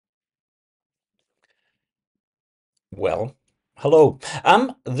Well, hello.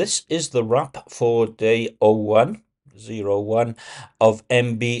 This is the wrap for day 01 of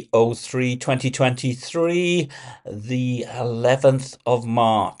mb03 2023, the 11th of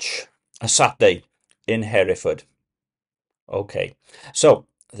March, a Saturday in Hereford. Okay, so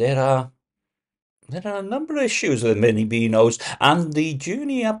there are a number of issues with mini Beanos, and the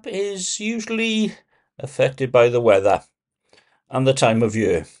journey up is usually affected by the weather and the time of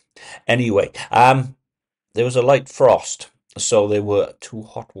year. Anyway, there was a light frost, so there were two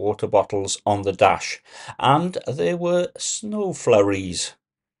hot water bottles on the dash, and there were snow flurries,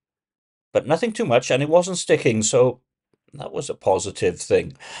 but nothing too much, and it wasn't sticking, so that was a positive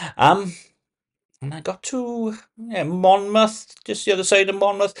thing. Um, and I got to Monmouth, just the other side of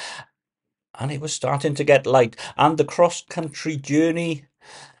Monmouth, and it was starting to get light, and the cross-country journey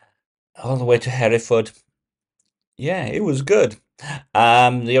all the way to Hereford, yeah, it was good.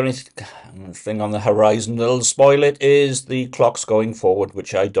 The only thing on the horizon that'll spoil it is the clocks going forward,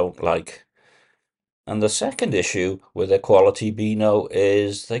 which I don't like. And the second issue with a quality Beano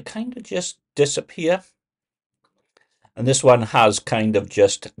is they kind of just disappear. And this one has kind of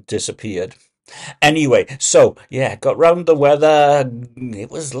just disappeared. Anyway, so yeah, got round the weather.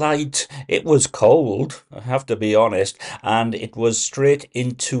 It was light, it was cold, I have to be honest, and it was straight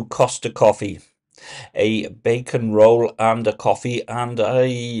into Costa coffee. A bacon roll and a coffee, and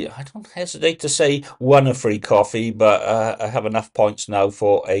I don't hesitate to say won a free coffee, but I have enough points now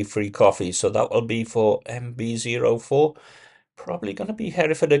for a free coffee, so that will be for mb04. Probably going to be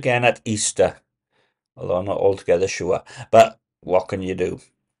Hereford again at Easter, although I'm not altogether sure. But what can you do?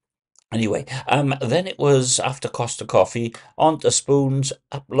 Anyway, then it was after Costa Coffee, onto spoons,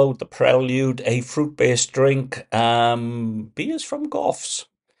 upload the Prelude, a fruit-based drink, beers from Goffs.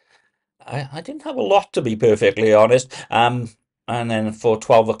 I didn't have a lot, to be perfectly honest. And then for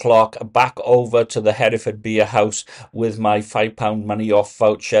 12 o'clock, back over to the Hereford Beer House with my £5 money off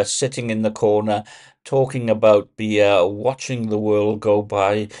voucher, sitting in the corner, talking about beer, watching the world go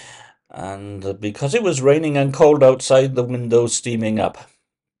by. And because it was raining and cold outside, the windows steaming up.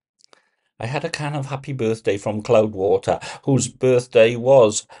 I had a can of happy birthday from Cloudwater, whose birthday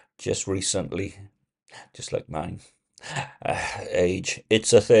was just recently, just like mine. Age,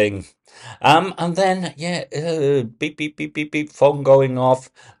 it's a thing. And then, yeah, beep, beep, beep, beep, beep, phone going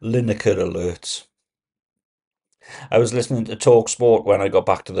off, Lineker alerts. I was listening to Talk Sport when I got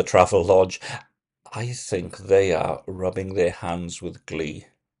back to the Travel Lodge. I think they are rubbing their hands with glee.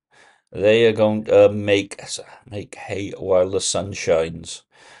 They are going to make hay while the sun shines.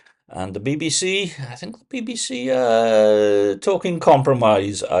 And the BBC, I think the BBC talking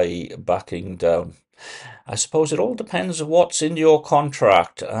compromise, backing down. I suppose it all depends on what's in your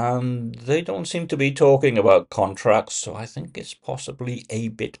contract, and they don't seem to be talking about contracts, so I think it's possibly a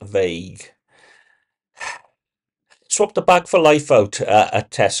bit vague. Swapped the bag for life out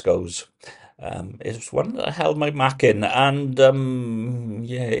at Tesco's. It was one that I held my Mac in, and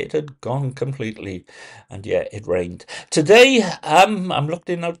yeah, it had gone completely, and yeah, it rained. Today, I'm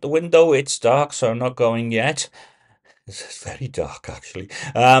looking out the window. It's dark, so I'm not going yet. It's very dark, actually.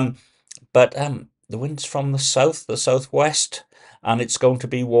 But the wind's from the south, the southwest, and it's going to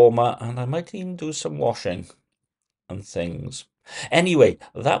be warmer, and I might even do some washing and things. Anyway,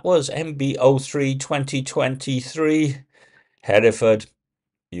 that was mb03 2023. Hereford,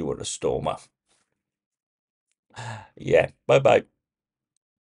 you were a stormer. Yeah, bye bye.